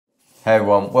Hey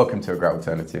everyone, welcome to A Great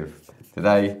Alternative.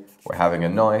 Today we're having a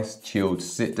nice chilled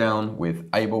sit down with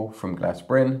Abel from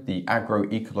Glasbren, the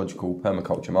agro-ecological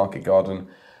permaculture market garden,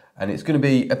 and it's going to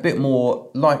be a bit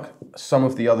more like some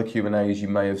of the other Q&As you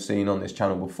may have seen on this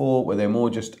channel before, where they're more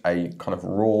just a kind of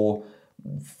raw,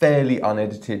 fairly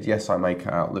unedited. Yes, I may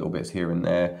cut out little bits here and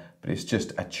there, but it's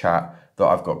just a chat that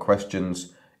I've got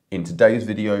questions in today's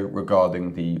video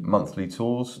regarding the monthly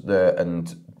tours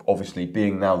and obviously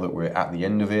being now that we're at the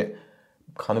end of it,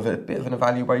 kind of a bit of an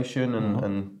evaluation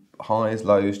and highs,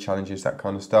 lows, challenges, that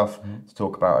kind of stuff to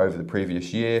talk about over the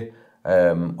previous year.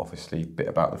 Obviously a bit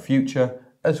about the future,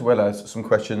 as well as some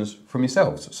questions from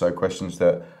yourselves. So questions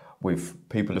that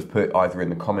people have put either in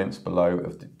the comments below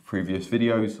of the previous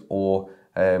videos or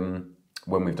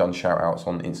when we've done shout outs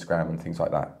on Instagram and things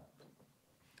like that.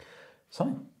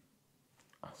 So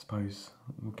I suppose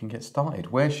we can get started.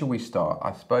 Where should we start?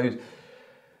 I suppose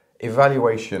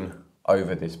evaluation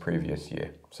over this previous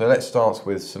year. So let's start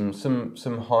with some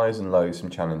highs and lows,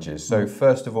 some challenges. So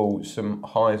first of all, some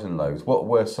highs and lows. What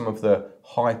were some of the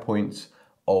high points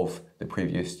of the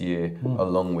previous year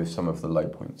along with some of the low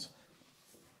points?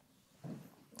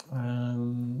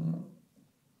 In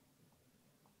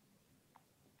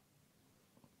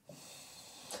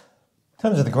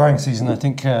terms of the growing season, I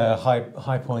think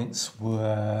high points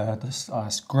were this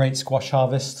great squash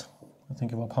harvest. I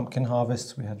think of our pumpkin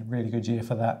harvest. We had a really good year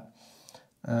for that.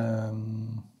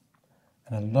 And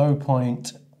a low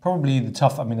point, probably the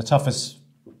toughest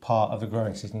part of the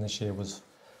growing season this year was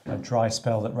a dry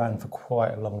spell that ran for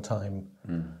quite a long time.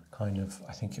 Kind of,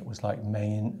 I think it was like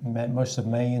most of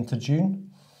May into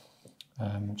June.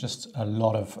 Just a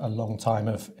long time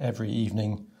of every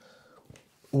evening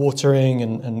watering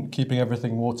and keeping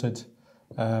everything watered.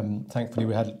 Thankfully,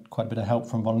 we had quite a bit of help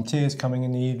from volunteers coming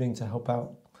in the evening to help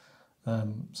out.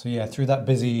 So yeah, through that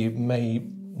busy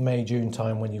May, June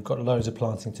time when you've got loads of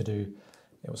planting to do,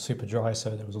 it was super dry,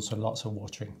 so there was also lots of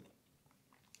watering.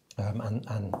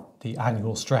 And the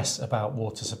annual stress about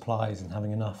water supplies and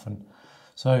having enough. And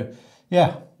so,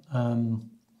 yeah,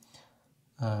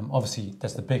 obviously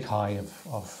there's the big high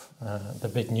of the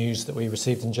big news that we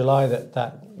received in July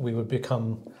that we would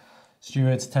become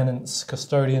stewards, tenants,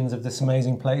 custodians of this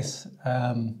amazing place,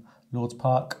 Lord's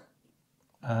Park.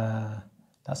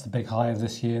 That's the big high of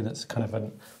this year. That's kind of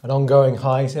an ongoing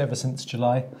high ever since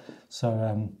July.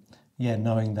 So yeah,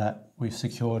 knowing that we've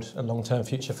secured a long-term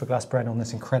future for Glasbren on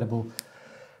this incredible,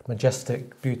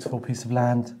 majestic, beautiful piece of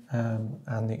land,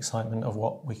 and the excitement of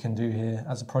what we can do here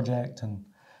as a project and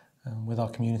with our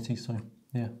community. So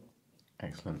yeah.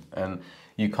 Excellent. And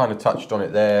you kind of touched on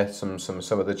it there, some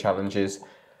of the challenges.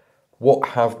 What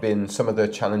have been some of the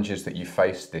challenges that you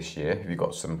faced this year? Have you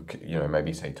got some,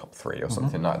 maybe say top three or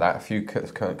something like that? A few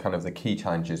kind of the key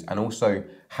challenges, and also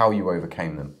how you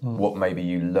overcame them. What maybe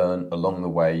you learned along the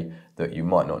way that you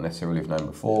might not necessarily have known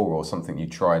before, or something you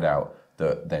tried out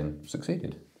that then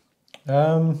succeeded?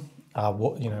 I'll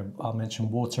mention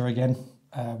water again.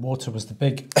 Water was the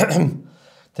big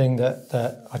thing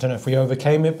that I don't know if we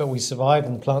overcame it, but we survived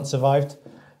and the plant survived.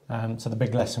 So the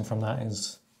big lesson from that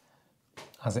is,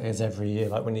 as it is every year,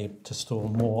 like we need to store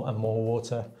more and more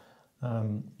water.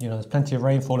 There's plenty of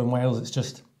rainfall in Wales. It's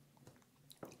just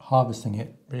harvesting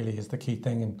it really is the key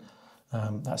thing.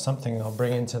 And that's something I'll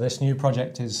bring into this new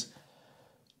project is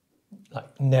like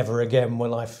never again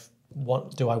will I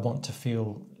want to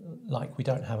feel like we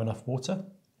don't have enough water.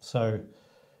 So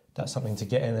that's something to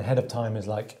get in ahead of time, is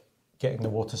like getting the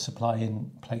water supply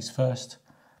in place first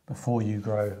before you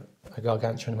grow a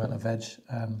gargantuan amount of veg.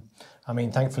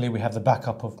 Thankfully we have the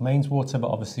backup of mains water, but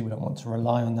obviously we don't want to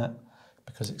rely on that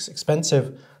because it's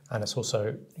expensive, and it's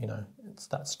also,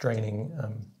 that's draining,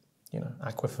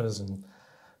 aquifers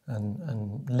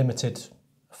and limited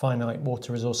finite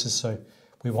water resources. So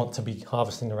we want to be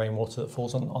harvesting the rainwater that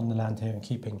falls on the land here and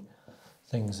keeping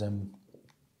things in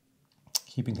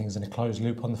a closed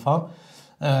loop on the farm.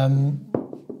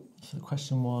 So the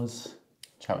question was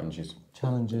Challenges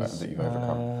that you've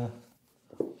overcome.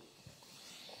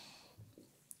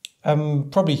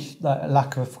 Probably like a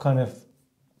lack of kind of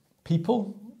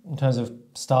people in terms of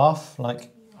staff.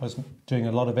 Like I was doing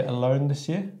a lot of it alone this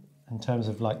year in terms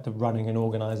of like the running and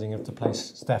organising of the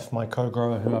place. Steph, my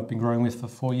co-grower, who I've been growing with for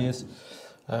 4 years,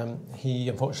 he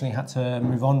unfortunately had to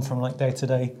move on from like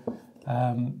day-to-day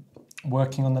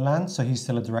working on the land. So he's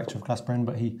still a director of Glasbren,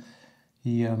 but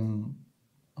he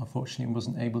unfortunately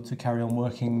wasn't able to carry on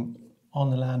working on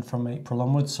the land from April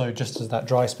onwards. So just as that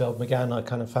dry spell began, I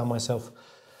kind of found myself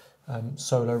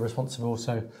solo responsible.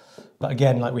 So, but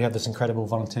again, like we have this incredible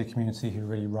volunteer community who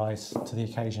really rise to the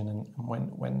occasion and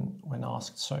when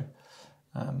asked. So,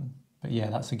 but yeah,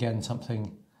 that's again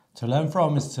something to learn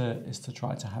from is to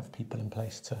try to have people in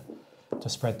place to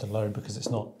spread the load, because it's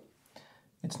not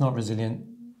resilient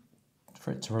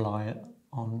for it to rely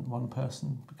on one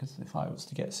person. Because if I was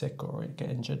to get sick or get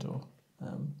injured, or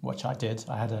which I did,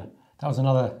 that was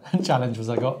another challenge, was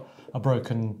I got not a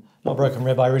broken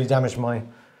rib, I really damaged my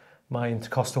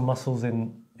intercostal muscles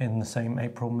in the same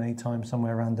April-May time,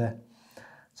 somewhere around there.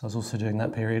 So I was also doing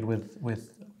that period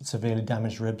with severely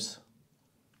damaged ribs.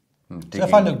 So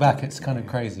if I look back, it's kind of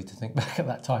crazy to think back at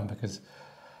that time, because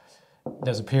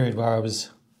there's a period where I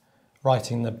was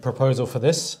writing the proposal for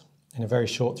this in a very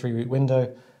short 3-week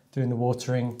window, doing the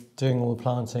watering, doing all the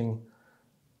planting,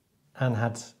 and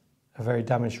had a very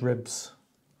damaged ribs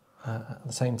at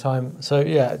the same time. So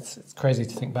yeah, it's crazy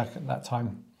to think back at that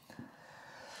time.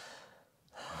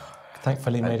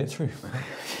 Thankfully made it through.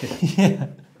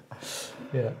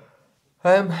 Yeah.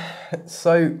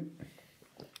 So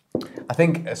I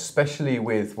think especially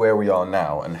with where we are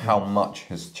now and how much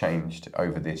has changed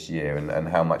over this year, and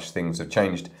how much things have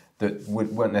changed that we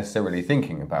weren't necessarily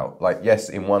thinking about. Like, yes,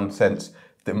 in one sense,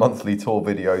 the monthly tour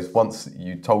videos, once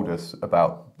you told us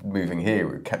about moving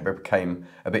here, it became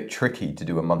a bit tricky to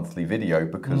do a monthly video,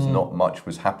 because not much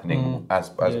was happening as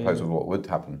opposed to what would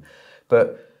happen.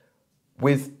 But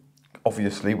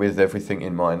obviously with everything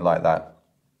in mind like that,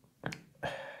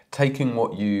 taking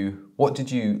what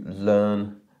did you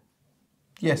learn?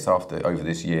 Yes, over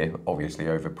this year, obviously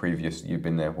over previous, you've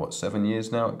been there, 7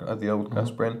 years now at the old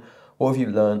Glasbren? What have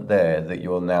you learned there that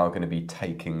you're now going to be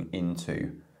taking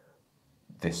into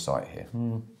this site here?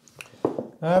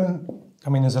 I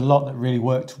mean, there's a lot that really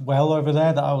worked well over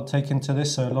there that I will take into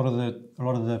this. So a lot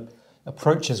of the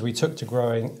approaches we took to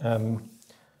growing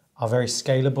are very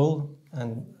scalable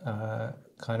and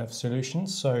kind of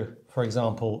solutions. So, for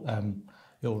example,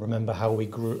 you'll remember how we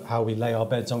lay our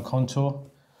beds on contour,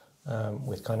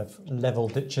 with kind of level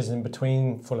ditches in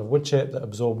between, full of wood chip that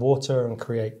absorb water and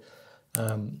create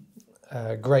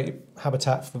great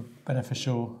habitat for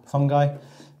beneficial fungi,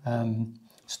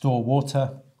 store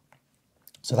water.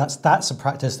 So that's a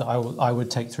practice that I would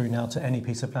take through now to any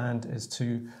piece of land, is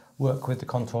to work with the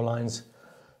contour lines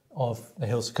of the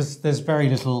hills, because there's very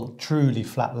little truly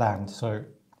flat land. So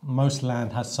most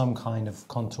land has some kind of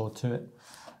contour to it.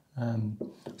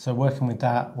 So working with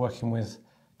that,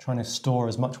 trying to store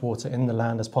as much water in the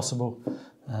land as possible.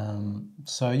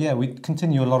 So yeah, we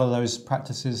continue a lot of those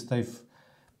practices. They've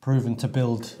proven to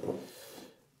build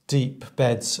deep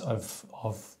beds of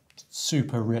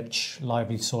super rich,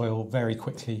 lively soil very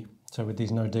quickly. So with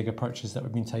these no-dig approaches that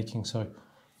we've been taking, so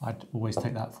I'd always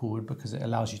take that forward, because it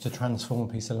allows you to transform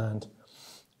a piece of land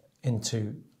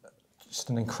into just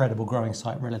an incredible growing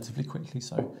site relatively quickly.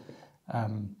 So I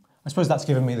suppose that's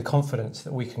given me the confidence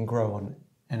that we can grow on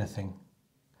anything,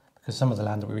 because some of the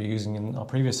land that we were using in our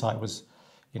previous site was,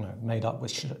 made up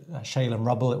with shale and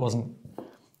rubble. It was,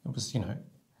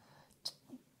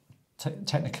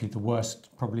 technically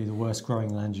probably the worst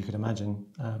growing land you could imagine.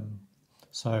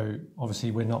 So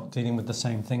obviously we're not dealing with the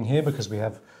same thing here, because we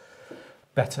have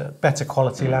better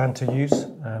quality land to use,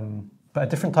 but a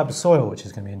different type of soil, which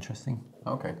is going to be interesting.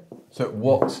 Okay.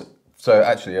 So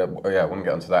actually, I want to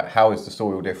get onto that. How is the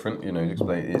soil different?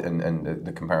 Explain it, and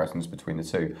the comparisons between the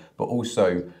two. But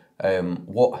also,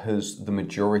 what has the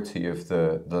majority of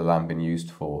the land been used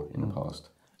for in the past?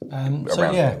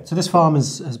 So this farm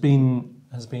has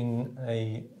been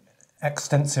a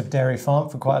extensive dairy farm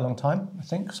for quite a long time, I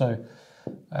think. So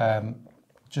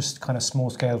just kind of small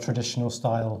scale, traditional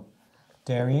style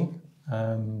dairying.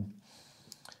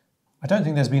 I don't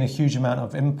think there's been a huge amount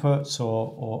of inputs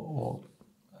or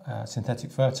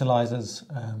synthetic fertilizers,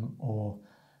 or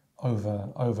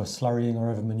over slurrying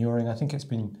or over manuring. I think it's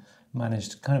been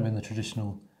managed kind of in the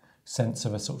traditional sense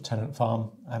of a sort of tenant farm.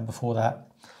 And before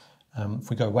that, if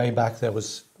we go way back, there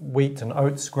was wheat and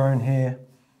oats grown here.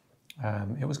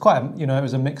 It was it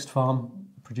was a mixed farm,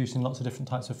 producing lots of different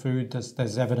types of food.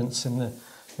 There's evidence in the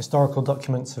historical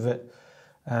documents of it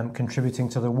contributing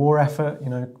to the war effort,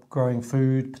 growing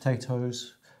food,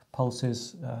 potatoes,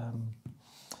 pulses,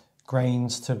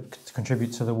 grains to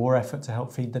contribute to the war effort to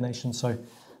help feed the nation. So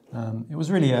it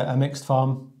was really a mixed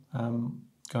farm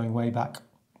going way back.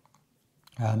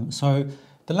 So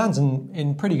the land's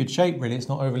in pretty good shape, really. It's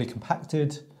not overly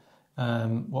compacted.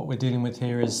 What we're dealing with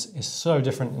here is so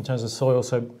different in terms of soil.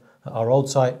 So our old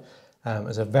site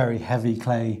is a very heavy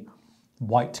clay,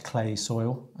 white clay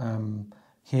soil.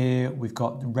 Here we've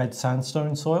got red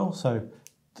sandstone soil, so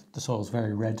the soil's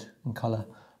very red in colour.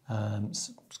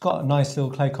 It's got a nice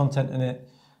little clay content in it,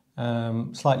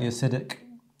 slightly acidic,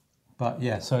 but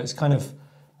yeah, so it's kind of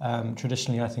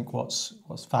traditionally, I think, what's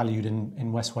valued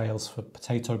in West Wales for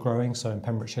potato growing. So in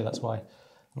Pembrokeshire, that's why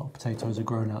A lot of potatoes are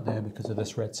grown out there because of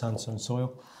this red sandstone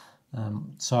soil.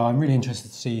 So I'm really interested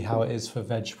to see how it is for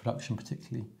veg production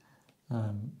particularly,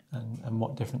 and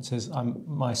what differences.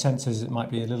 My sense is it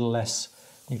might be a little less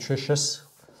nutritious,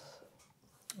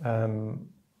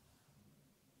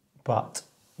 but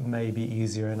maybe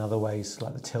easier in other ways,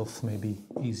 like the tilth may be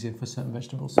easier for certain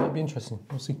vegetables. So it'll be interesting.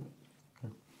 We'll see.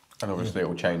 And obviously it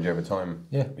will change over time,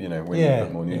 Yeah. you know, when you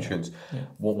put more nutrients. Yeah.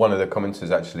 Well, one of the commenters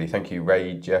actually, thank you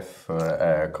Ray Jeff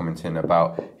for commenting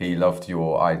about, he loved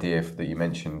your idea that you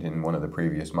mentioned in one of the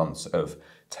previous months of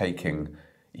taking,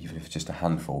 even if it's just a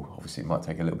handful, obviously it might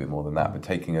take a little bit more than that, but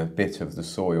taking a bit of the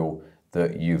soil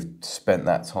that you've spent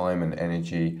that time and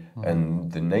energy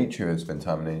and the nature has spent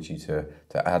time and energy to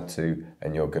add to,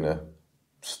 and you're going to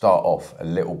start off a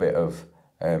little bit of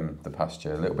the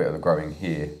pasture, a little bit of the growing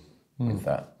here with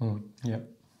that. Yeah,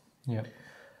 yeah.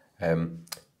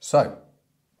 So,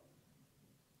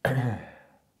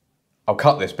 I'll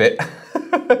cut this bit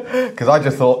because I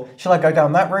just thought, shall I go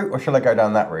down that route or shall I go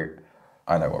down that route?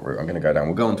 I know what route I'm going to go down.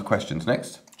 We'll go on to questions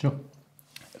next. Sure.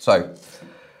 So,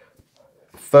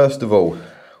 first of all,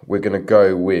 we're going to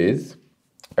go with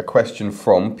a question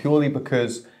from, purely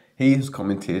because he has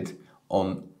commented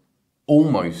on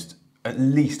almost at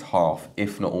least half,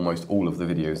 if not almost all of the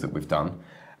videos that we've done,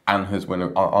 and has, when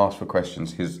I asked for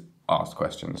questions, has asked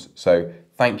questions. So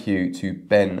thank you to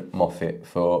Ben Moffat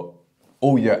for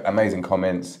all your amazing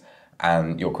comments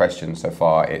and your questions so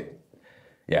far.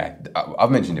 I've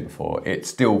mentioned it before. It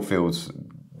still feels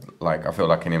like I feel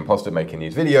like an imposter making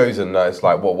these videos, and it's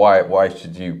like, well, why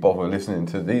should you bother listening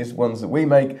to these ones that we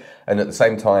make? And at the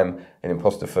same time, an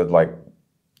imposter for like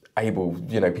Abel,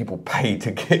 you know, people pay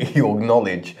to get your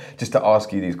knowledge just to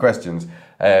ask you these questions.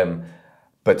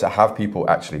 But to have people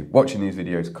actually watching these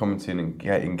videos, commenting and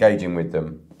engaging with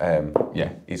them,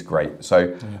 is great.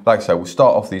 So, like I said, we'll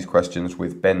start off these questions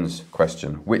with Ben's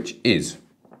question, which is,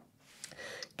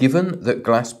 given that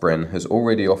Glasbren has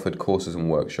already offered courses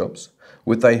and workshops,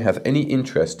 would they have any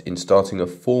interest in starting a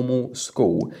formal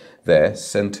school there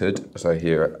centred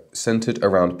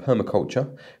around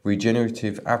permaculture,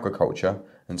 regenerative agriculture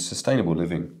and sustainable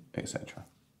living, etc.?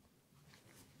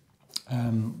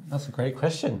 That's a great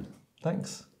question.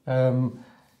 Thanks. I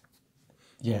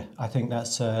think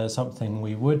that's something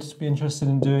we would be interested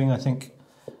in doing. I think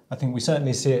we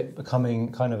certainly see it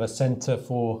becoming kind of a centre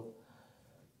for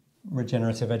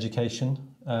regenerative education.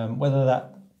 Whether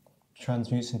that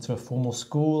transmutes into a formal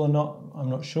school or not,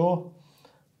 I'm not sure.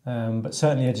 But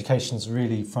certainly education is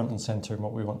really front and centre in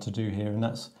what we want to do here, and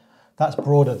that's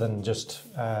broader than just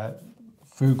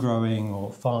food growing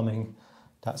or farming.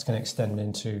 That's going to extend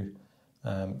into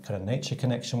kind of nature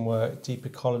connection work, deep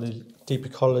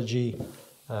ecology,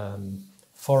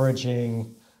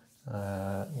 foraging,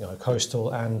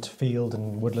 coastal and field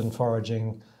and woodland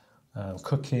foraging,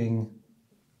 cooking,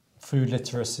 food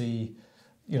literacy,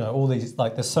 all these,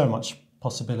 like there's so much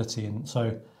possibility. And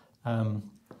so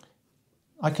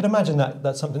I could imagine that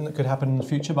that's something that could happen in the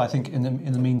future, but I think in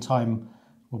the meantime,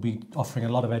 we'll be offering a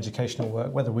lot of educational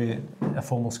work, whether we're a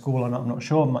formal school or not, I'm not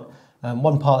sure.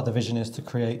 One part of the vision is to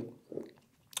create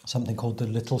something called the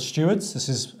Little Stewards. This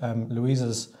is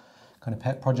Louisa's kind of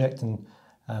pet project, and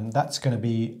that's going to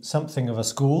be something of a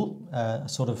school, a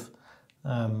sort of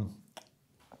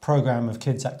program of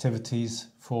kids' activities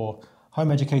for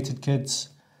home-educated kids,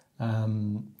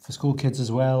 for school kids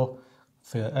as well,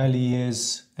 for early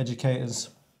years educators,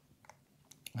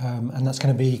 and that's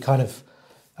going to be kind of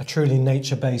a truly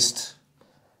nature-based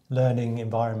learning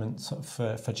environment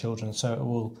for children. So it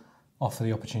will offer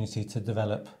the opportunity to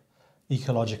develop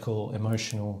ecological,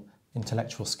 emotional,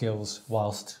 intellectual skills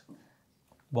whilst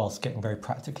getting very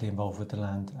practically involved with the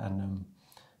land and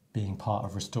being part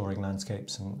of restoring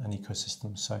landscapes and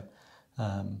ecosystems. So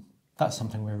that's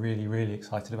something we're really, really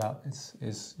excited about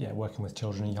is working with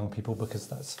children and young people, because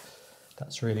that's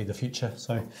really the future.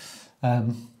 So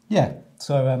and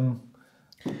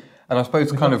I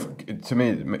suppose kind of, to me,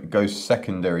 it goes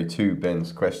secondary to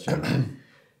Ben's question.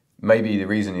 Maybe the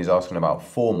reason he's asking about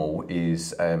formal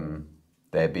is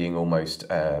there being almost,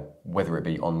 whether it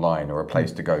be online or a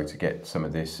place to go to get some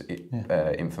of this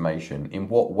information. In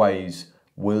what ways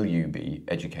will you be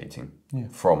educating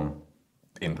from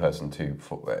in-person to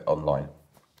online?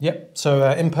 Yep. So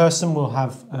in person we'll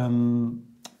have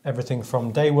everything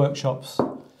from day workshops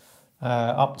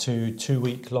up to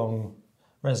 2-week-long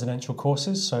residential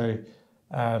courses. So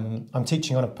I'm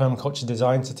teaching on a permaculture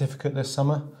design certificate this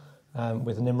summer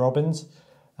with Nim Robbins.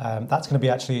 That's going to be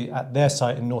actually at their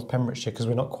site in North Pembrokeshire, because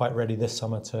we're not quite ready this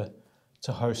summer to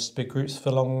host big groups for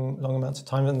long amounts of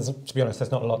time. And to be honest,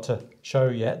 there's not a lot to show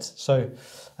yet. So,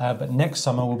 but next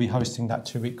summer we'll be hosting that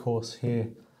 2-week course here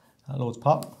at Lord's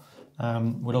Park.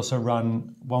 We'll also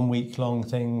run 1 week long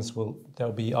things.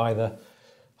 There'll be either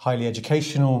highly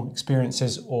educational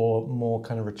experiences or more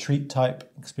kind of retreat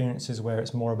type experiences where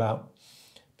it's more about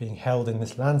being held in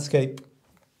this landscape.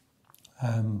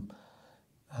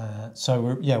 So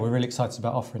we're really excited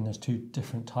about offering those two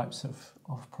different types of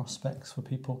prospects for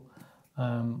people.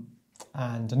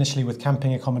 And initially with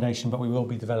camping accommodation, but we will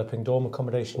be developing dorm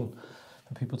accommodation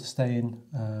for people to stay in.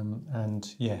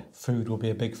 And food will be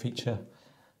a big feature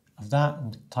of that,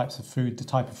 and the type of food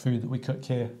that we cook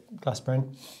here at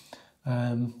Glasbren.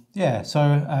 And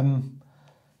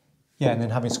then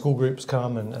having school groups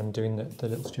come and doing the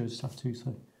little steward stuff too.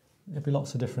 So there'll be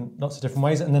lots of different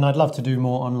ways. And then I'd love to do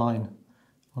more online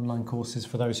courses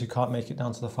for those who can't make it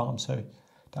down to the farm. So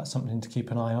that's something to keep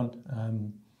an eye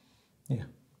on.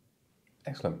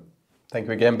 Excellent. Thank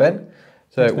you again, Ben.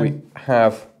 So Thanks, Ben. we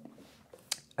have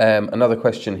another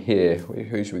question here.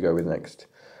 Who should we go with next?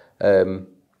 So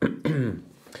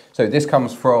this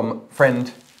comes from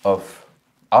friend of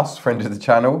the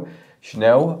channel,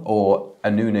 Chanel, or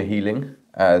Anuna Healing,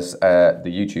 as the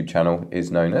YouTube channel is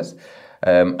known as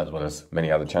well as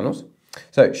many other channels.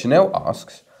 So Chanel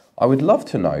asks, I would love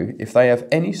to know if they have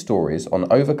any stories on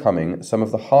overcoming some of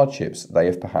the hardships they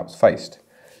have perhaps faced.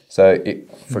 So,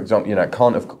 for example, it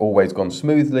can't have always gone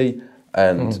smoothly,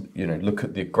 and look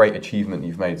at the great achievement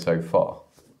you've made so far.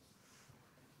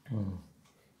 And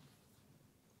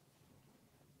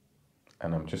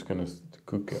I'm just going to,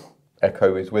 good girl.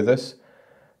 Echo is with us,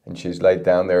 and she's laid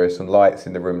down. There are some lights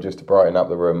in the room just to brighten up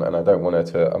the room, and I don't want her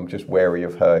to, I'm just wary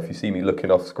of her. If you see me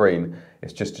looking off screen,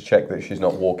 it's just to check that she's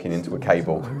not walking into a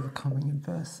cable. Overcoming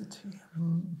adversity.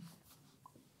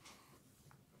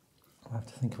 I'll have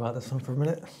to think about this one for a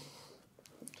minute.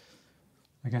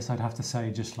 I guess I'd have to say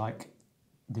just like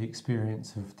the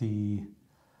experience of the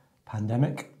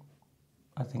pandemic.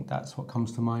 I think that's what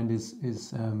comes to mind is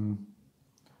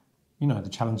the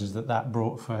challenges that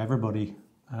brought for everybody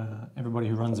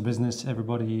who runs a business,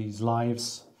 everybody's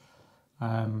lives.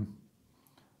 And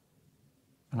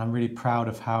I'm really proud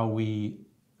of how we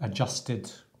adjusted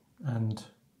and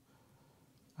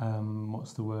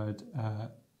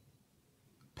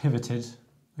pivoted,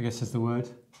 I guess is the word,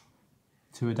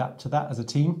 to adapt to that as a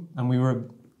team. And we were a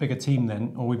bigger team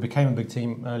then, or we became a big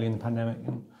team early in the pandemic.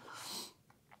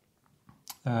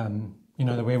 And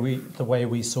the way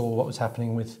we saw what was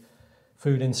happening with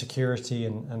food insecurity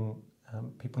and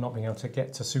people not being able to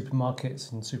get to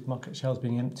supermarkets and supermarket shelves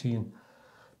being empty, and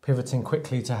pivoting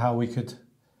quickly to how we could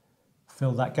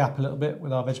fill that gap a little bit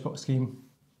with our veg box scheme.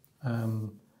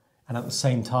 And at the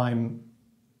same time,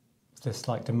 this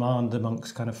like demand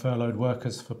amongst kind of furloughed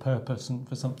workers for purpose and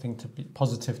for something to be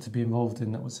positive to be involved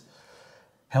in that was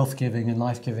health giving and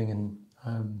life giving, and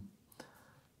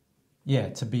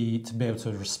to be able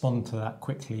to respond to that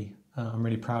quickly. I'm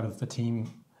really proud of the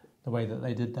team, the way that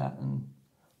they did that, and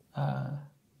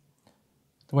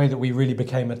the way that we really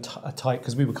became a tight,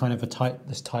 because we were kind of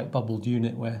this tight bubbled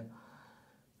unit where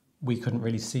we couldn't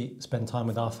really spend time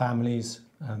with our families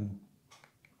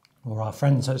or our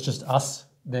friends. So it's just us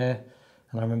there.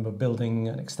 And I remember building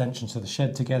an extension to the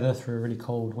shed together through a really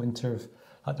cold winter,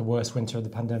 like the worst winter of the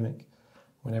pandemic,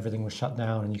 when everything was shut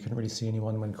down and you couldn't really see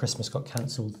anyone, when Christmas got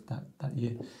cancelled that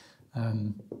year.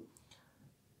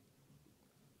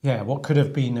 What could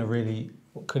have been a really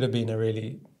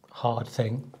hard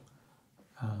thing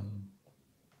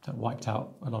that wiped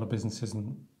out a lot of businesses,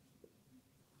 and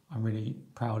I'm really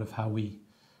proud of how we,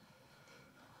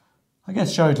 I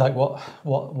guess, showed like what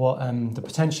the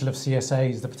potential of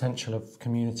CSAs, the potential of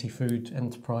community food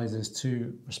enterprises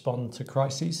to respond to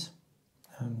crises.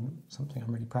 Something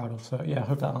I'm really proud of. So I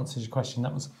hope that answers your question.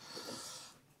 That was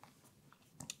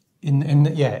in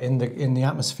the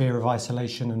atmosphere of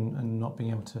isolation and not being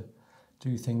able to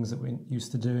do things that we're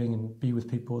used to doing and be with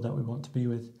people that we want to be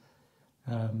with.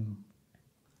 I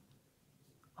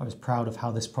was proud of how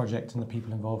this project and the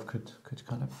people involved could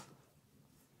kind of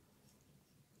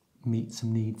meet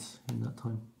some needs in that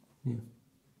time. Yeah.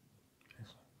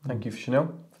 Thank you,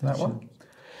 Chanel, for that one.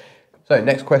 So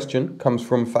next question comes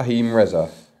from Fahim Reza.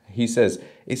 He says,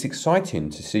 it's exciting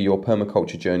to see your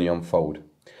permaculture journey unfold.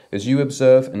 As you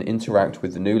observe and interact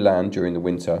with the new land during the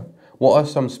winter, what are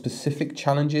some specific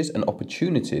challenges and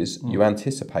opportunities you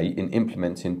anticipate in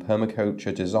implementing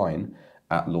permaculture design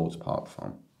at Lord's Park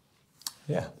Farm?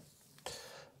 Yeah.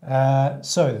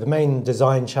 So the main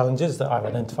design challenges that I've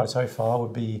identified so far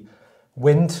would be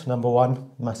wind, number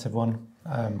one, massive one.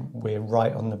 We're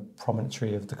right on the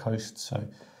promontory of the coast, so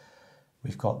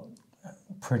we've got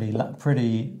probably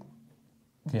the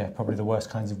worst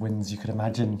kinds of winds you could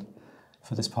imagine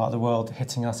for this part of the world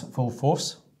hitting us at full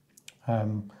force.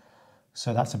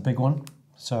 So that's a big one.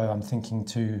 So I'm thinking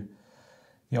to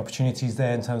the opportunities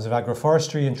there in terms of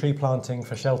agroforestry and tree planting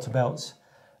for shelter belts,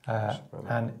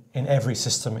 and in every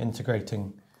system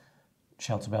integrating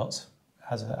shelter belts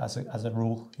as a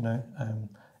rule.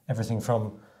 Everything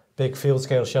from big field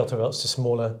scale shelter belts to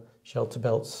smaller shelter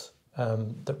belts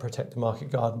that protect the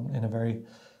market garden in a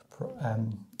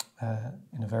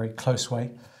very close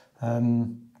way.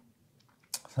 So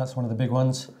that's one of the big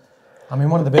ones. I mean,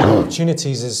 one of the big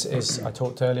opportunities is I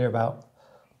talked earlier about.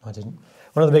 I didn't.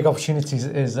 One of the big opportunities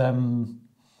is the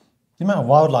amount of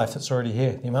wildlife that's already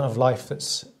here, the amount of life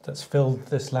that's filled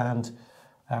this land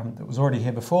that was already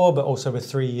here before, but also with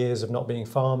 3 years of not being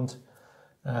farmed,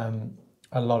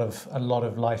 a lot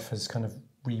of life has kind of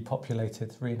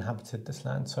repopulated, re-inhabited this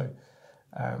land. So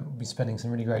we'll be spending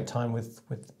some really great time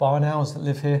with barn owls that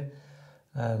live here.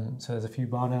 So there's a few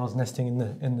barn owls nesting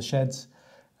in the sheds.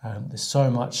 There's so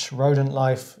much rodent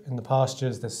life in the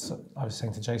pastures. I was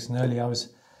saying to Jason earlier, I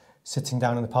was sitting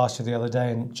down in the pasture the other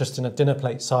day, and just in a dinner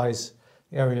plate size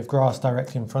area of grass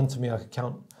directly in front of me, I could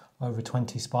count over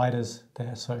 20 spiders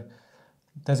there. So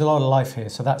there's a lot of life here.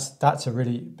 So that's a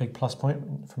really big plus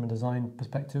point from a design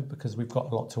perspective, because we've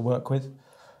got a lot to work with,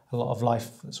 a lot of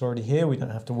life that's already here. We don't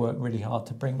have to work really hard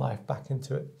to bring life back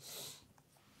into it.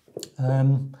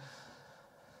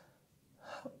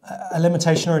 A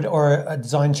limitation or a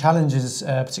design challenge is,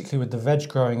 particularly with the veg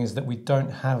growing, is that we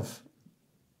don't have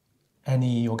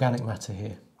any organic matter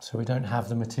here. So we don't have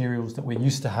the materials that we're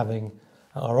used to having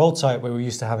at our old site, where we're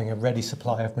used to having a ready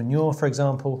supply of manure, for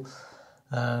example.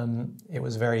 It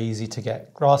was very easy to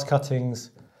get grass cuttings.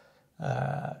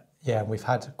 We've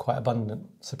had quite abundant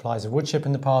supplies of wood chip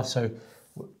in the past. So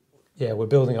we're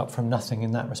building up from nothing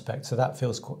in that respect. So that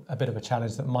feels a bit of a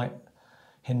challenge that might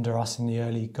hinder us in the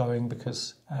early going,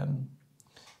 because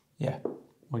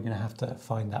we're going to have to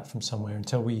find that from somewhere.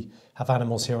 Until we have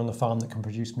animals here on the farm that can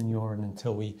produce manure, and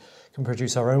until we can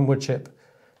produce our own wood chip,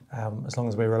 as long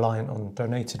as we're reliant on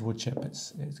donated wood chip,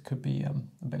 it could be a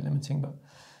bit limiting. But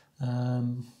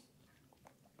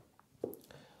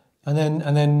and then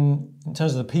in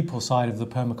terms of the people side of the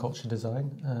permaculture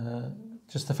design,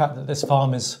 just the fact that this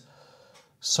farm is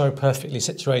so perfectly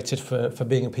situated for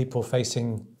being a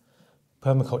people-facing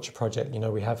permaculture project.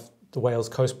 We have the Wales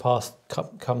Coast Path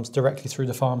comes directly through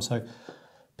the farm, so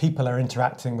people are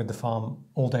interacting with the farm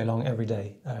all day long, every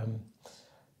day.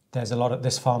 There's a lot of,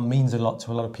 this farm means a lot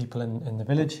to a lot of people in the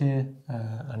village here,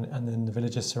 and in the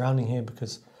villages surrounding here,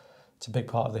 because it's a big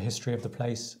part of the history of the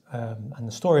place, and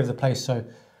the story of the place. So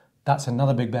that's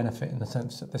another big benefit, in the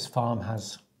sense that this farm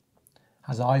has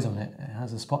eyes on it, it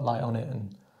has a spotlight on it,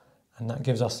 and that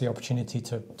gives us the opportunity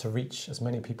to reach as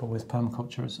many people with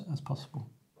permaculture as possible.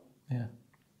 Yeah.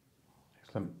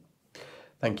 Excellent.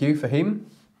 Thank you, Fahim.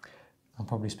 I'm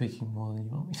probably speaking more than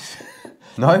you want me to.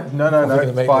 No, it's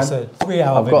fine. This a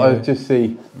 3-hour I've video. got to just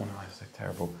see. My eyes are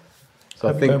terrible. So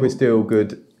I think we're still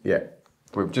good. Yeah,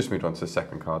 we've just moved on to the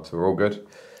second card, so we're all good.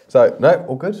 So, no,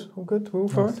 all good. We're all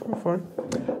fine. We're fine.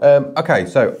 Okay,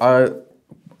 so I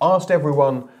asked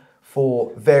everyone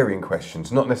for varying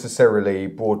questions, not necessarily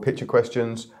broad picture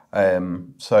questions.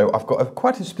 So I've got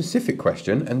quite a specific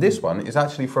question, and this one is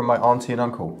actually from my auntie and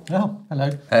uncle. Oh,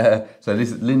 hello. So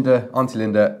this is Auntie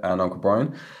Linda and Uncle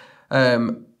Brian.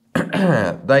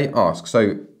 They ask,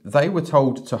 so they were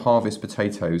told to harvest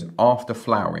potatoes after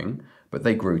flowering, but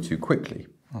they grew too quickly.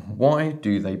 Mm-hmm. Why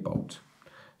do they bolt?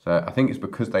 So I think it's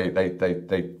because they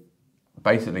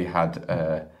basically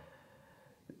had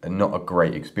not a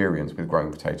great experience with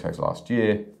growing potatoes last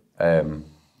year,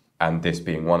 and this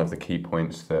being one of the key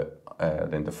points that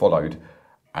Linda followed,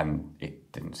 and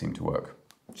it didn't seem to work.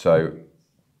 So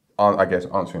I guess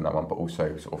answering that one, but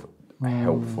also sort of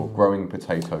helpful growing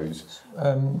potatoes.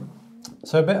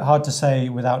 So a bit hard to say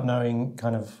without knowing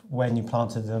kind of when you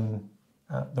planted them,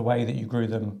 the way that you grew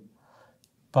them.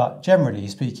 But generally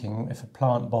speaking, if a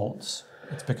plant bolts,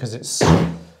 it's because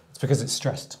it's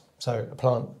stressed. So a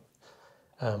plant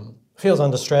feels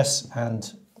under stress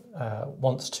and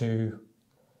wants to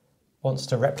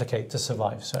replicate to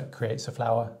survive. So it creates a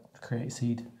flower, creates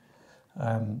seed,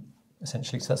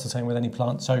 essentially. So that's the same with any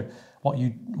plant. So what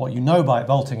you know by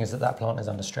bolting is that plant is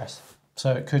under stress.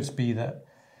 So it could be that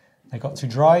they got too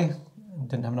dry,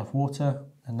 didn't have enough water,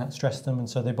 and that stressed them, and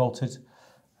so they bolted.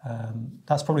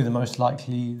 That's probably the most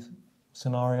likely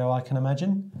scenario I can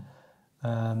imagine.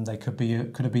 They could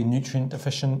have been nutrient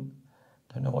deficient.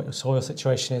 Don't know what your soil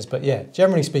situation is, but yeah,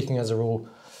 generally speaking, as a rule,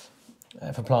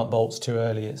 if a plant bolts too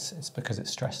early, it's because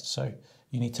it's stressed. So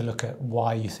you need to look at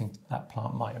why you think that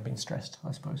plant might have been stressed,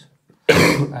 I suppose.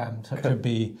 So it could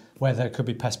be weather, could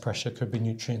be pest pressure, could be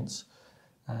nutrients,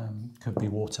 could be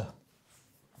water.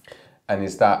 And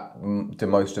is that, do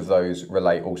most of those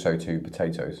relate also to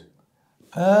potatoes?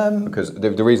 Because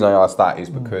the reason I ask that is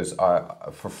because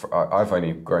I've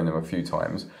only grown them a few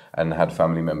times and had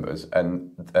family members.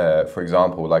 And for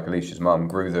example, like Alicia's mum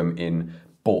grew them in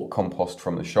bought compost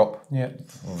from the shop. Yeah.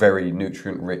 Very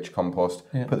nutrient-rich compost.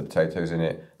 Yeah. Put the potatoes in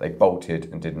it. They bolted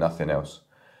and did nothing else.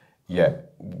 Yeah,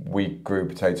 we grew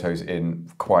potatoes in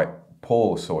quite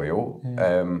poor soil.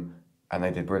 And they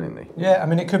did brilliantly. Yeah, I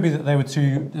mean, it could be that there was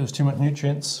too much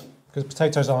nutrients, because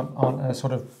potatoes aren't a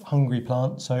sort of hungry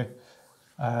plant. So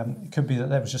it could be that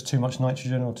there was just too much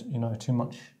nitrogen, or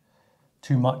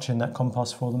too much in that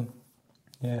compost for them.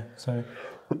 Yeah. So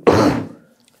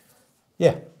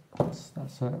yeah, that's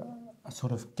a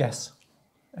sort of guess,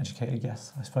 educated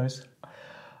guess, I suppose.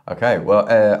 Okay. Well,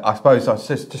 I suppose I was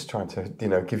just trying to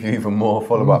give you even more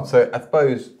follow up. So I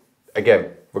suppose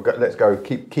again. Let's go.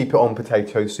 Keep it on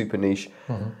potatoes, super niche.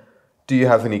 Do you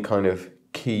have any kind of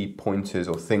key pointers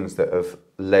or things that have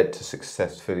led to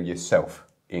success for yourself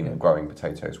in growing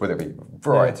potatoes, whether it be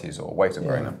varieties or ways of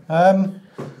growing them?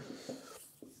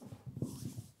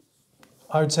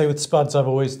 I would say with spuds, I've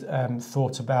always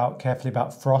thought carefully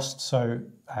about frost. So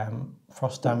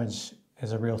frost damage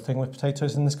is a real thing with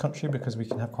potatoes in this country because we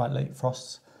can have quite late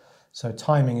frosts. So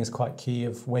timing is quite key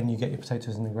of when you get your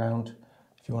potatoes in the ground.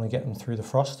 If you want to get them through the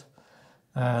frost,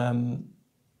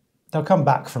 they'll come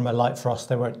back from a light frost.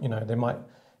 They won't, they might.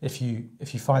 If you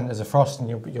find there's a frost and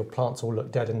your plants all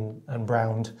look dead and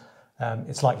browned,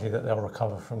 it's likely that they'll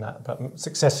recover from that. But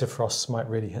successive frosts might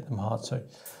really hit them hard. So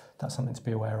that's something to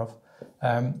be aware of.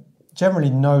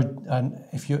 Generally,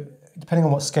 depending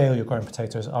on what scale you're growing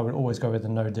potatoes, I would always go with the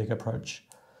no-dig approach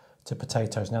to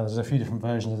potatoes. Now, there's a few different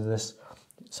versions of this.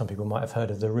 Some people might have heard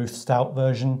of the Ruth Stout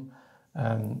version.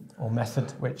 Or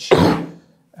method, which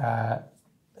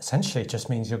essentially just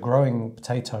means you're growing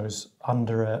potatoes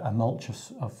under a mulch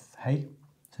of hay,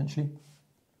 essentially.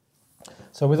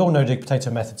 So with all no-dig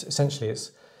potato methods, essentially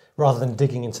it's rather than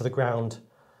digging into the ground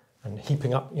and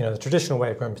heaping up, the traditional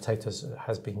way of growing potatoes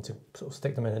has been to sort of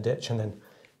stick them in a ditch and then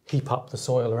heap up the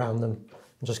soil around them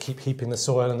and just keep heaping the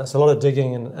soil, and that's a lot of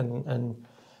digging and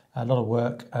a lot of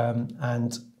work,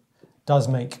 and does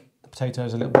make the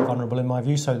potatoes a little bit vulnerable in my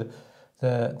view. So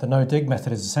the no-dig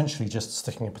method is essentially just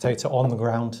sticking a potato on the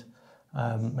ground,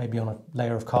 maybe on a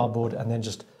layer of cardboard, and then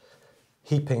just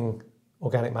heaping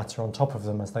organic matter on top of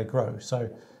them as they grow. So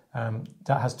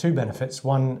that has two benefits.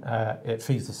 One, it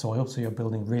feeds the soil, so you're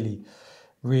building really,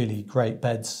 really great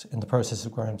beds in the process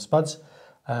of growing spuds.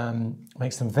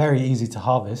 Makes them very easy to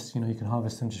harvest. You can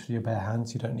harvest them just with your bare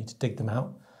hands. You don't need to dig them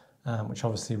out, which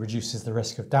obviously reduces the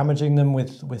risk of damaging them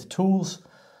with tools.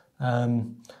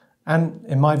 And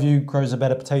in my view, grows a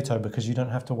better potato because you don't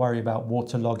have to worry about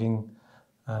waterlogging,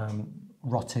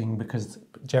 rotting, because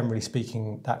generally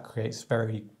speaking, that creates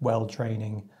very well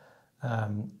draining,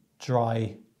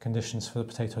 dry conditions for the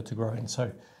potato to grow in.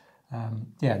 So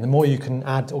the more you can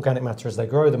add organic matter as they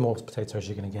grow, the more potatoes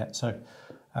you're going to get. So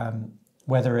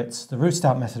whether it's the root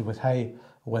stout method with hay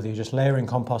or whether you're just layering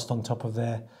compost on top of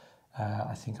there,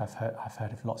 I think I've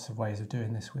heard of lots of ways of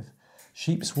doing this with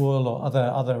sheep's wool or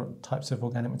other types of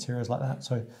organic materials like that.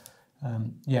 So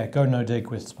go no-dig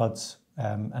with spuds.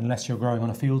 Unless you're growing on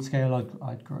a field scale,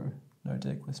 I'd grow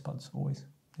no-dig with spuds always.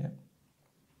 Yeah.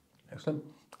 Excellent.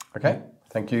 Okay,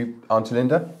 thank you, Auntie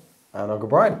Linda and Uncle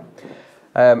Brian.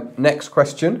 Next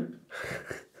question.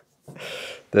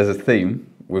 There's a theme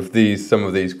with some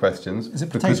of these questions. Is it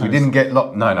because potatoes? we didn't get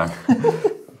no.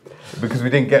 Because we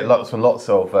didn't get lots and lots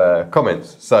of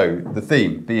comments. So the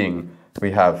theme being,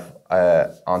 we have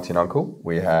auntie and uncle,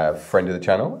 we have friend of the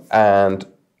channel, and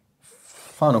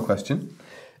final question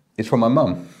is from my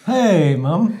mum. Hey,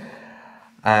 mum.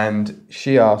 And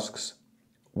she asks,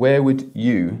 where would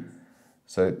you,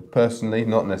 so personally,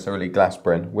 not necessarily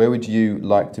Glasbren, where would you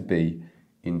like to be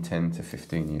in 10 to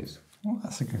 15 years? Well,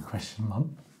 that's a good question,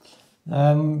 mum.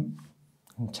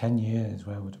 In 10 years,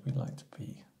 where would we like to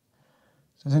be?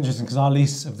 So it's interesting because our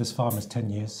lease of this farm is 10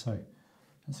 years, so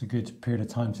that's a good period of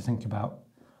time to think about.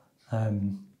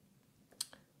 In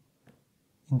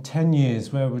 10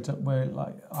 years,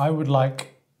 I would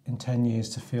like in 10 years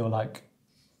to feel like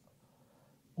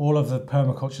all of the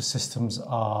permaculture systems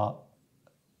are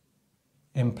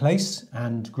in place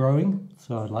and growing.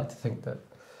 So I'd like to think that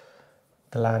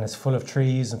the land is full of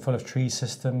trees and full of tree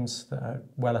systems that are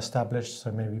well established,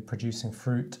 so maybe producing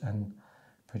fruit and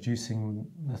producing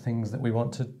the things that we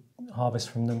want to harvest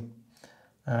from them.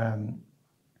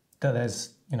 That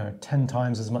there's 10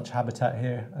 times as much habitat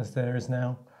here as there is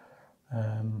now.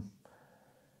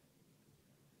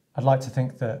 I'd like to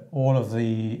think that all of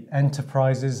the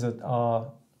enterprises that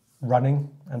are running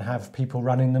and have people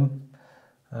running them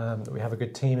that we have a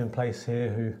good team in place here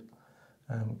who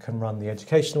can run the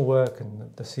educational work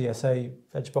and the CSA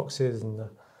veg boxes and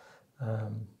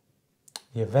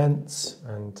the events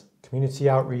and community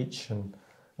outreach, and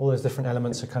all those different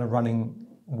elements are kind of running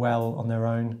well on their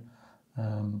own.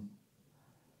 And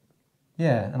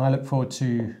I look forward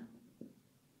to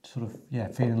sort of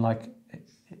feeling like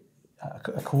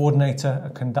a coordinator, a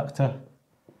conductor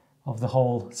of the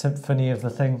whole symphony of the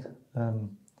thing.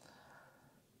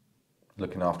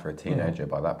 Looking after a teenager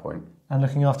by that point. And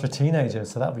looking after a teenager,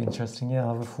 so that'll be interesting. Yeah,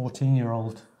 I'll have a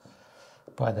 14-year-old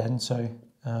by then, so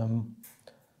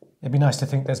it'd be nice to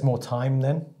think there's more time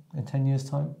then, in 10 years'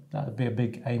 time. That would be a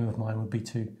big aim of mine, would be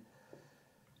to...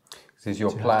 This is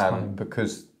your plan,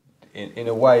 because in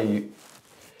a way,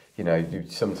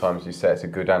 sometimes you say it's a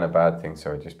good and a bad thing.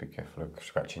 Sorry, just be careful of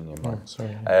scratching your mic. Oh,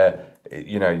 sorry.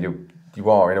 You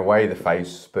are in a way the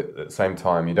face, but at the same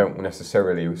time, you don't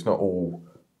necessarily. It's not all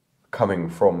coming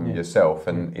from yourself,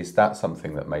 and is that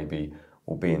something that maybe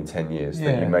will be in 10 years?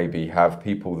 That you maybe have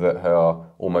people that are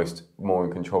almost more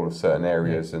in control of certain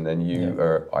areas, and then you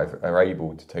are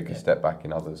able to take a step back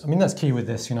in others. I mean, that's key with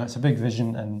this. It's a big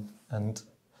vision, and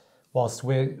whilst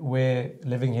we're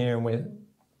living here and we're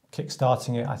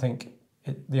kick-starting it, I think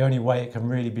the only way it can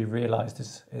really be realised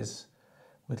is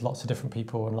with lots of different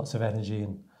people and lots of energy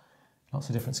and lots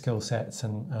of different skill sets.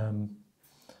 And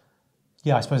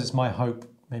I suppose it's my hope,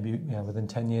 maybe within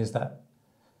 10 years that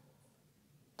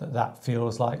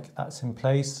feels like that's in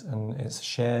place and it's a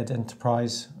shared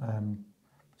enterprise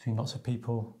between lots of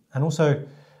people. And also,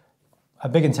 a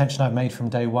big intention I've made from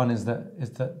day one is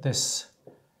that this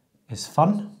is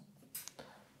fun,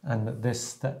 and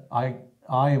that I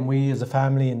and we as a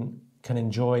family can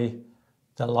enjoy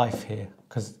the life here,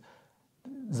 because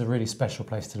it's a really special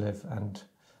place to live, and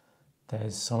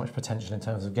there's so much potential in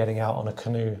terms of getting out on a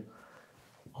canoe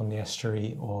on the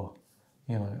estuary, or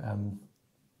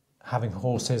having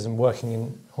horses and working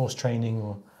in horse training,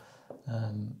 or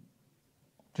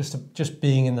just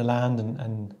being in the land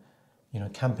and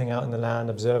camping out in the land,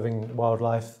 observing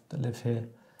wildlife that live here.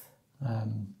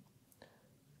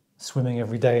 Swimming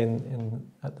every day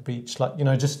at the beach,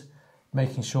 just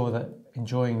making sure that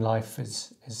enjoying life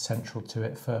is central to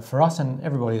it for us and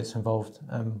everybody that's involved.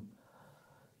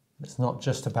 It's not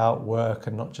just about work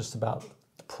and not just about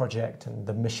the project and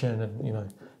the mission,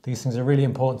 and these things are really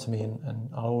important to me, and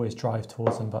I'll always drive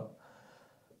towards them. But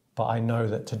I know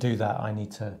that to do that, I need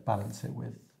to balance it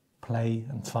with play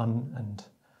and fun and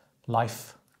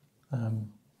life.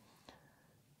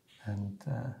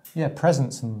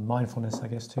 Presence and mindfulness, I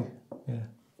guess, too. Yeah.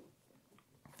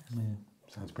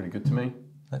 Sounds pretty good to me.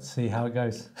 Let's see how it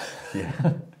goes.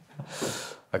 Yeah.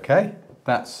 Okay,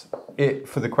 that's it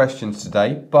for the questions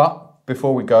today. But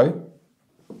before we go,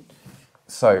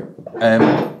 I'm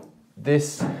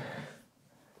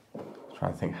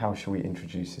trying to think, how should we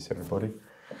introduce this, everybody?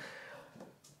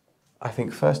 I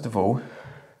think, first of all,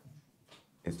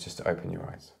 it's just to open your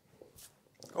eyes.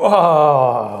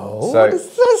 Whoa! What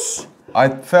is this? I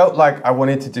felt like I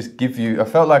wanted to give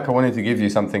you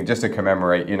something just to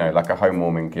commemorate, like a home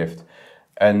warming gift.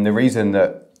 And the reason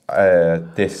that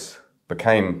this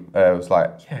became, was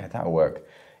like, yeah, that'll work,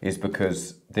 is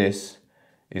because this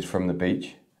is from the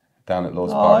beach down at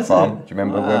Lord's Park Farm. Do you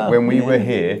remember when we were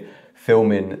here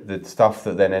filming the stuff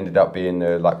that then ended up being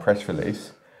the press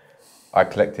release? I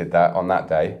collected that on that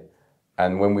day.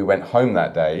 And when we went home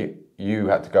that day, you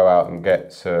had to go out and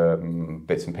get some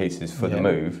bits and pieces for the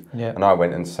move, and I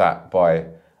went and sat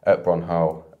at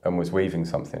Bronhull and was weaving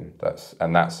something. That's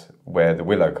where the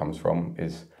willow comes from.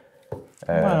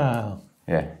 Wow!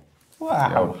 Yeah. Wow!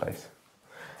 The old place.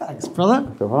 Thanks,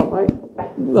 brother. All right, mate.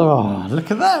 Oh, look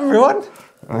at that, everyone!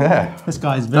 Yeah. This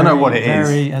guy's don't know what it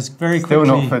is. Very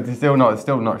quickly. Still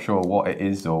not sure what it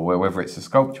is, or whether it's a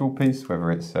sculptural piece, whether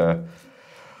it's.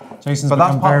 Jason's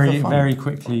become very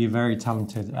quickly very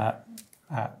talented at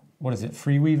what is it?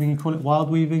 Free weaving? You call it wild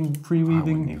weaving? Free weaving? I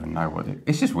wouldn't even know what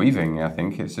it's just weaving. I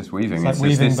think it's just weaving. It's like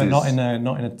weaving, but not in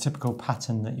a typical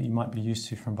pattern that you might be used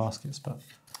to from baskets. But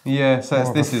yeah, so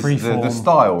the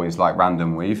style is like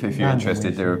random weave. If you're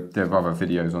interested, there are other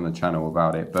videos on the channel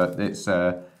about it. But it's.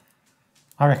 I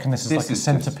reckon this is like a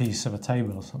centerpiece of a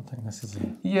table or something. This is.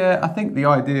 Yeah, I think the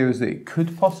idea is that it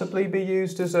could possibly be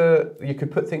used as you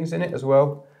could put things in it as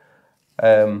well.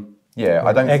 I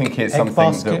don't think it's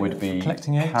something that would be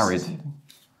carried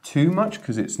too much,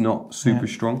 because it's not super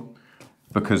strong.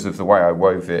 Because of the way I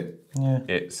wove it,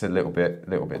 it's a little bit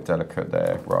delicate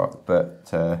there, right? But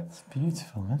it's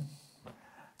beautiful, man.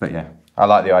 But yeah, I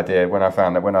like the idea. When I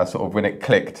found that, when it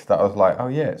clicked, that I was like, oh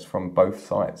yeah, it's from both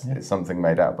sides. Yeah. It's something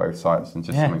made out of both sides, and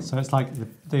just something. So it's like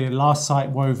the last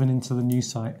site woven into the new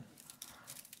site.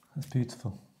 That's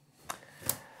beautiful.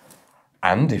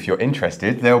 And if you're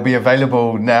interested, they'll be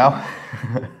available now.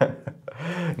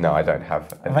 No, I don't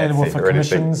have an Available Etsy for or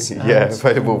anything. commissions. Yeah,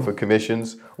 available for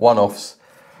commissions, one-offs.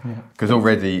 Yeah. Because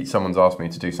already someone's asked me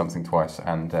to do something twice,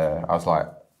 and I was like,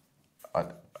 I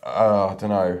don't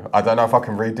know. I don't know if I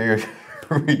can redo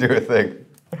redo a thing.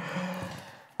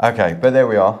 Okay, but there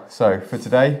we are. So for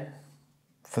today,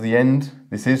 for the end,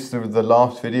 this is the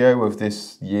last video of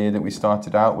this year that we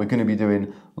started out. We're going to be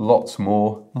doing lots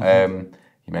more.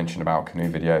 You mentioned about canoe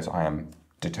videos. I am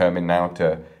determined now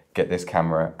to get this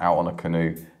camera out on a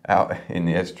canoe, out in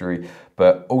the estuary,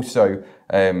 but also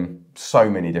so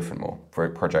many different more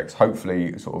projects.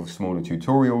 Hopefully sort of smaller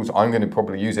tutorials. I'm going to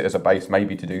probably use it as a base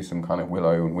maybe to do some kind of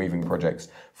willow and weaving projects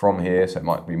from here, so it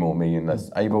might be more me and less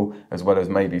Abel, as well as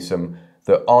maybe some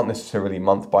that aren't necessarily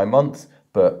month by month,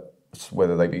 but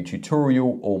whether they be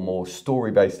tutorial or more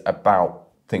story based about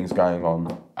things going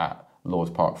on at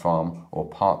Lord's Park Farm or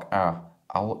Park Park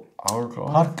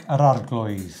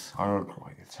Arargloiz.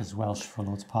 Which is Welsh for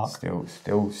Lord's Park. Still It's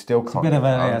can't. a bit of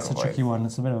a, it's a tricky one.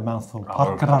 It's a bit of a mouthful.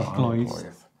 Park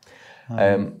Arargloiz.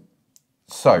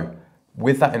 So,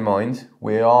 with that in mind,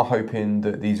 we are hoping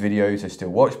that these videos are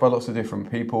still watched by lots of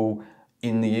different people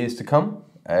in the years to come.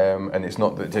 And it's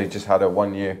not that they just had a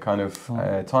 1 year kind of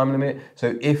time limit.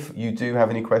 So if you do have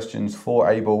any questions for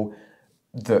Abel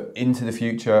that into the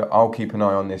future, I'll keep an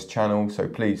eye on this channel. So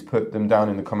please put them down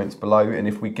in the comments below. And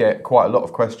if we get quite a lot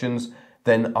of questions,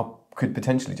 then I could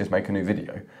potentially just make a new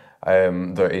video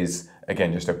that is,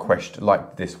 again, just a question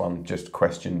like this one, just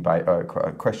question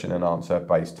and answer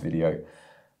based video.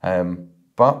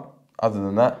 But other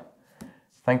than that,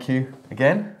 thank you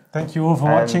again. Thank you all for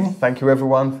watching. Thank you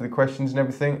everyone for the questions and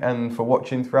everything, and for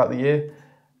watching throughout the year.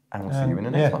 And we'll see you in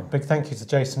the next one. Big thank you to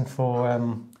Jason for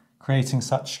creating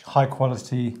such high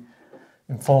quality,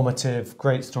 informative,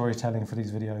 great storytelling for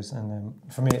these videos. And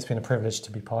for me, it's been a privilege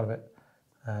to be part of it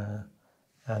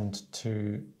and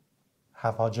to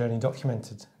have our journey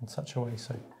documented in such a way.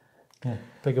 So, yeah,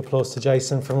 big applause to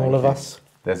Jason from all of us.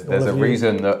 There's a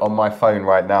reason that on my phone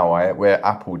right now, where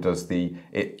Apple does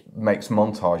it makes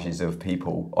montages of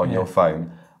people on your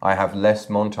phone. I have less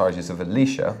montages of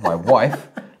Alicia, my wife,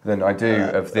 than I do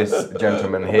of this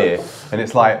gentleman here. And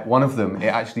it's like one of them, it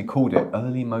actually called it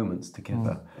Early Moments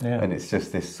Together. And it's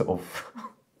just this sort of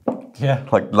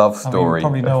like love story. I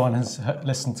mean, probably no one has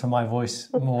listened to my voice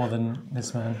more than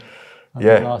this man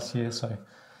last year. So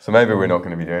maybe we're not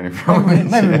going to be doing it.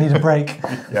 Maybe we need a break.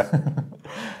 Yeah.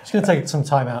 Just going to take some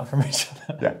time out from each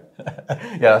other.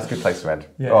 Yeah, that's a good place to end.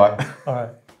 Yeah, all right. All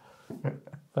right.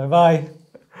 Bye-bye.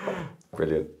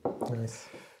 Brilliant. Nice.